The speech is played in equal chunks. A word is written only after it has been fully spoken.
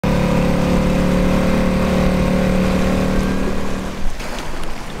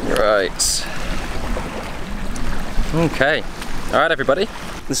Right. Okay. Alright everybody,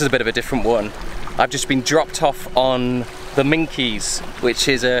 this is a bit of a different one. I've just been dropped off on the Minkies, which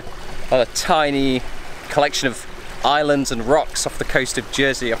is a tiny collection of islands and rocks off the coast of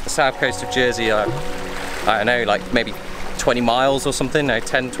Jersey, off the south coast of Jersey. I don't know, like maybe 20 miles or something, no,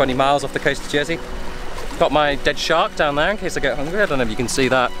 10, 20 miles off the coast of Jersey. Got my dead shark down there in case I get hungry. I don't know if you can see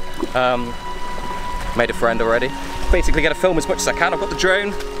that. Made a friend already. Basically gonna film as much as I can. I've got the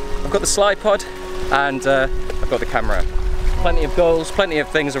drone, I've got the slide pod, and I've got the camera. Plenty of goals, plenty of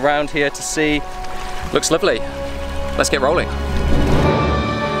things around here to see. Looks lovely. Let's get rolling.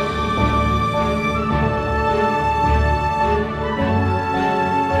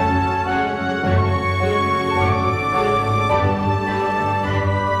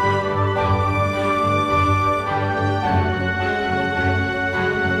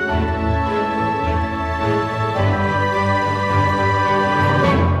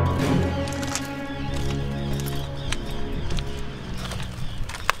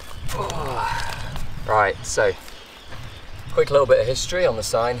 Right, so quick little bit of history on the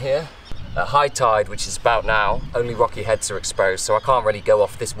sign here. At high tide, which is about now, only rocky heads are exposed, so I can't really go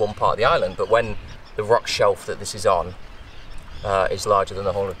off this one part of the island, but when the rock shelf that this is on is larger than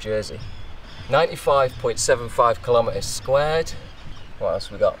the whole of Jersey. 95.75 kilometers squared. What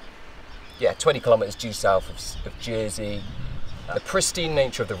else we got? Yeah, 20 kilometers due south of Jersey. The pristine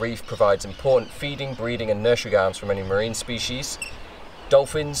nature of the reef provides important feeding, breeding and nursery grounds for many marine species.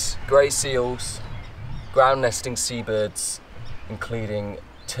 Dolphins, grey seals, ground nesting seabirds, including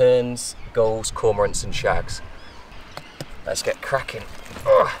terns, gulls, cormorants and shags. Let's get cracking.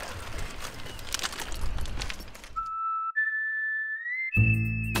 Ugh.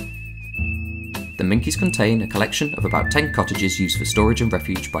 The Minkies contain a collection of about 10 cottages used for storage and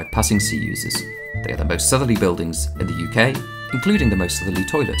refuge by passing sea users. They are the most southerly buildings in the UK, including the most southerly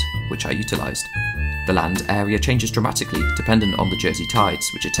toilet, which are utilised. The land area changes dramatically dependent on the Jersey tides,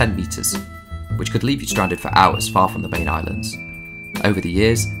 which are 10 metres, which could leave you stranded for hours far from the main islands. Over the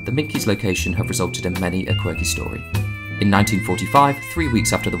years, the Minkies' location have resulted in many a quirky story. In 1945, 3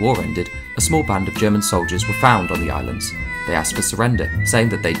 weeks after the war ended, a small band of German soldiers were found on the islands. They asked for surrender, saying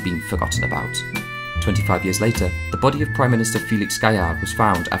that they'd been forgotten about. 25 years later, the body of Prime Minister Félix Gaillard was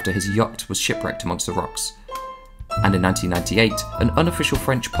found after his yacht was shipwrecked amongst the rocks. And in 1998, an unofficial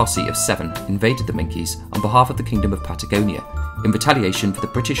French posse of 7 invaded the Minkies on behalf of the Kingdom of Patagonia, in retaliation for the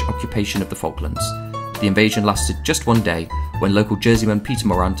British occupation of the Falklands. The invasion lasted just one day, when local Jerseyman Peter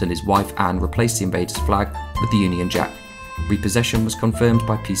Morant and his wife Anne replaced the invaders' flag with the Union Jack. Repossession was confirmed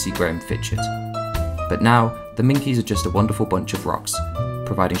by PC Graham Fitchett. But now, the Minkies are just a wonderful bunch of rocks,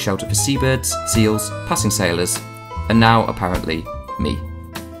 providing shelter for seabirds, seals, passing sailors, and now, apparently, me.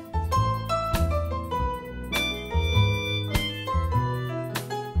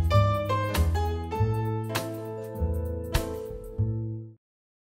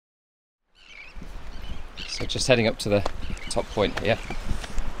 So just heading up to the top point here.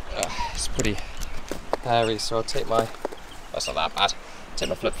 It's pretty hairy, so I'll take my, that's not that bad, take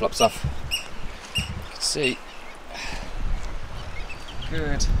my flip-flops off. You can see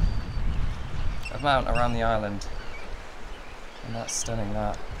good amount around the island, and that's stunning.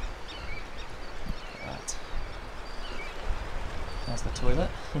 That. There's the toilet.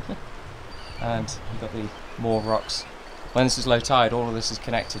 And you've got the more rocks. When this is low tide, all of this is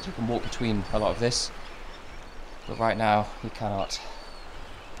connected. You can walk between a lot of this, but right now you cannot.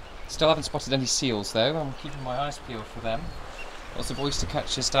 Still haven't spotted any seals though. I'm keeping my eyes peeled for them. Lots of oyster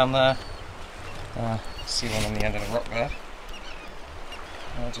catchers down there. See one on the end of the rock there.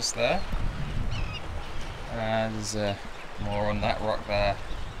 Just there. And there's more on that rock there.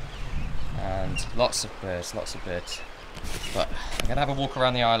 And lots of birds, lots of birds. But I'm going to have a walk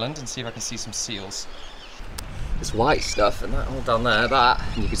around the island and see if I can see some seals. This white stuff and that all down there, that,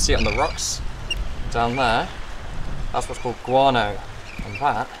 and you can see it on the rocks down there. That's what's called guano. And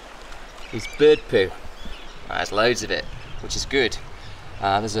that is bird poo. There's loads of it, which is good.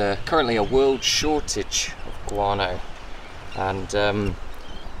 There's currently a world shortage of guano. And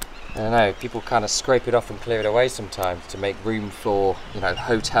I don't know, people kind of scrape it off and clear it away sometimes to make room for, you know,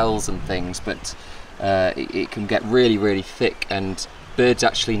 hotels and things, but it can get really, really thick and birds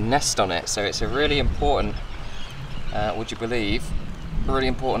actually nest on it. So it's a really important, would you believe, really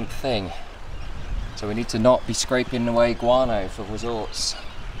important thing. So we need to not be scraping away guano for resorts.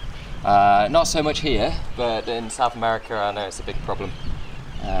 Not so much here, but in South America I know it's a big problem.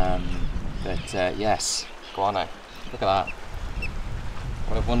 Yes, guano. Look at that.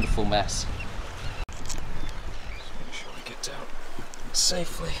 What a wonderful mess. Make sure we get down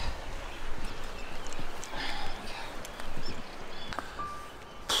safely.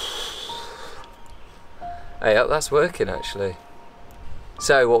 Hey, that's working actually.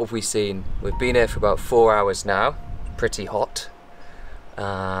 So what have we seen? We've been here for about 4 hours now. Pretty hot.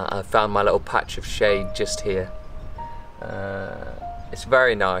 I found my little patch of shade just here. It's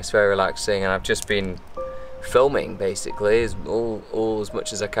very nice, very relaxing, and I've just been filming basically all as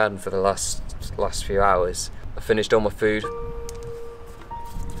much as I can for the last few hours. I finished all my food,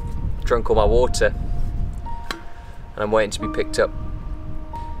 drunk all my water, and I'm waiting to be picked up.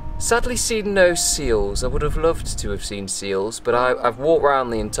 Sadly seen no seals. I would have loved to have seen seals, but I've walked around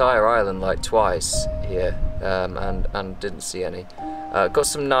the entire island like twice here and didn't see any. Got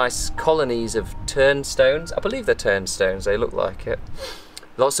some nice colonies of turnstones. I believe they're turnstones, they look like it.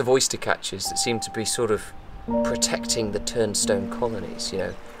 Lots of oyster catchers that seem to be sort of protecting the turnstone colonies, you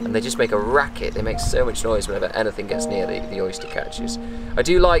know, and they just make a racket. They make so much noise whenever anything gets near the oyster catchers. I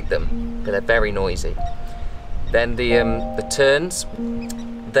do like them, but they're very noisy. Then the terns,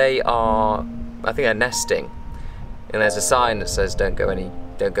 they are, I think they're nesting, and there's a sign that says don't go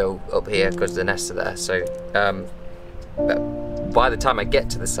up here because the nests are there. So by the time I get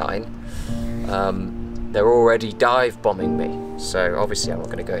to the sign, they're already dive bombing me. So obviously I'm not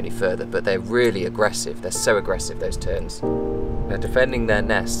going to go any further, but they're really aggressive. They're so aggressive, those terns. They're defending their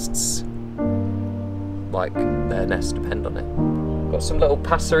nests like their nests depend on it. Got some little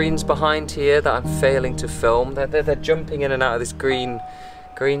passerines behind here that I'm failing to film. They're jumping in and out of this green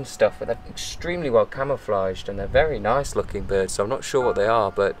stuff, but they're extremely well camouflaged, and they're very nice looking birds, so I'm not sure what they are,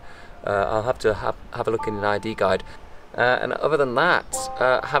 but I'll have to have a look in an ID guide. And other than that,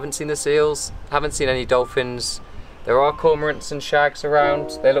 haven't seen the seals, haven't seen any dolphins. There are cormorants and shags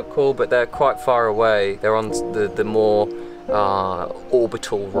around. They look cool, but they're quite far away. They're on the more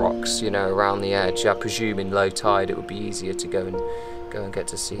orbital rocks, you know, around the edge. I presume in low tide it would be easier to go and get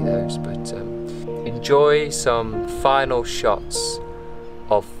to see those. But enjoy some final shots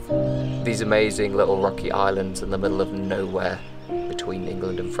of these amazing little rocky islands in the middle of nowhere between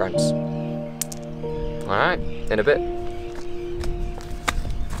England and France. Alright, in a bit.